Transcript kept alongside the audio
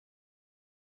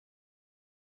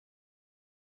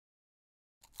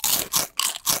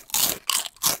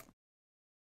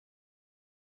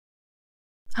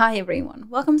Hi everyone,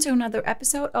 welcome to another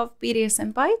episode of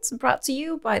BDSM Bites, brought to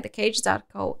you by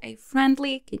thecage.co, a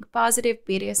friendly, kink-positive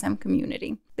BDSM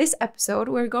community. This episode,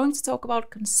 we're going to talk about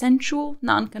consensual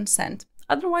non-consent,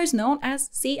 otherwise known as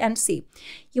CNC.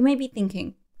 You may be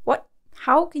thinking, what?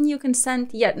 How can you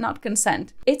consent yet not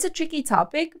consent? It's a tricky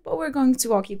topic, but we're going to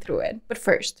walk you through it. But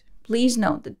first, please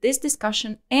note that this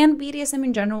discussion and BDSM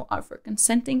in general are for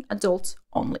consenting adults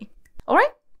only.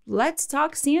 Alright, let's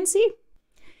talk CNC.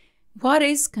 What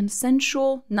is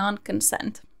consensual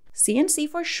non-consent? CNC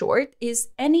for short is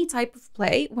any type of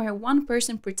play where one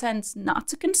person pretends not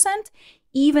to consent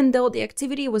even though the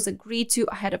activity was agreed to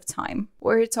ahead of time.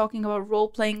 We're talking about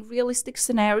role-playing realistic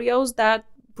scenarios that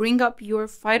bring up your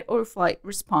fight or flight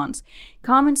response.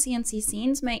 Common CNC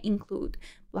scenes may include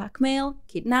blackmail,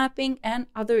 kidnapping, and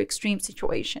other extreme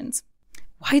situations.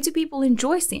 Why do people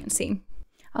enjoy CNC?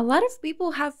 A lot of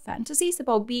people have fantasies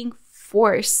about being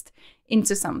forced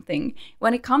into something.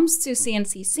 When it comes to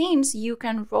CNC scenes, you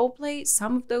can roleplay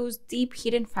some of those deep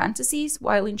hidden fantasies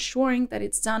while ensuring that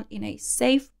it's done in a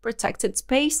safe, protected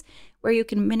space where you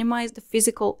can minimize the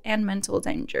physical and mental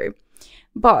danger.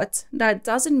 But that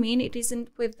doesn't mean it isn't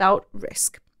without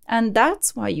risk. And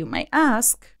that's why you may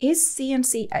ask, is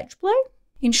CNC edge play?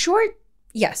 In short,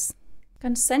 yes.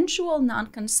 Consensual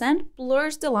non-consent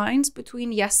blurs the lines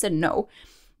between yes and no.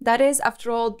 That is,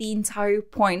 after all, the entire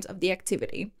point of the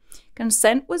activity.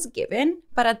 Consent was given,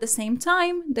 but at the same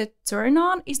time, the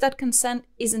turn-on is that consent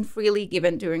isn't freely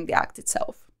given during the act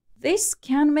itself. This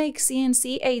can make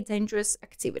CNC a dangerous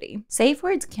activity. Safe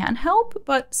word can help,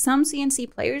 but some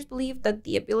CNC players believe that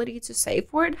the ability to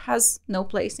safe word has no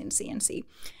place in CNC.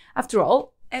 After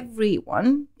all,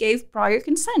 everyone gave prior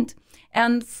consent,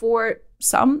 and for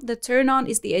some, the turn-on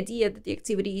is the idea that the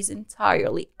activity is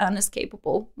entirely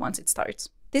unescapable once it starts.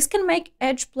 This can make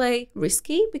edge play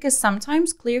risky because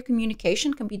sometimes clear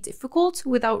communication can be difficult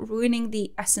without ruining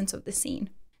the essence of the scene.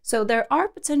 So there are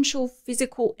potential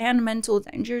physical and mental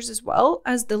dangers as well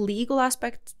as the legal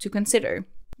aspect to consider.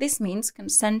 This means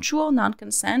consensual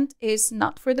non-consent is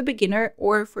not for the beginner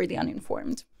or for the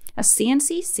uninformed. A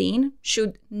CNC scene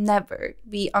should never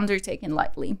be undertaken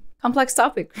lightly. Complex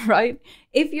topic, right?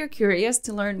 If you're curious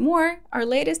to learn more, our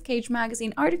latest Cage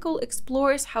Magazine article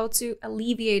explores how to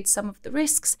alleviate some of the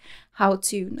risks, how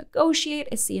to negotiate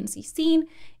a CNC scene,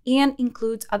 and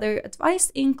includes other advice,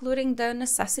 including the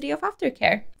necessity of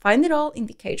aftercare. Find it all in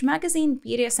the Cage Magazine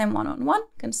BDSM 101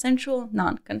 Consensual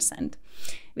Non-Consent.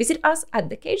 Visit us at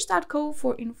thecage.co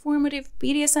for informative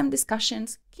BDSM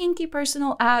discussions, kinky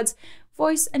personal ads,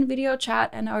 voice and video chat,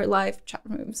 and our live chat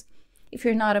rooms. If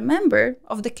you're not a member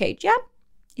of The Cage yet,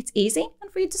 it's easy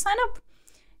and free to sign up.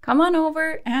 Come on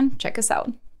over and check us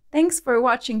out. Thanks for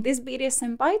watching this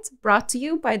BDSM Bites brought to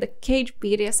you by the Cage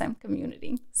BDSM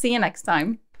community. See you next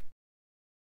time.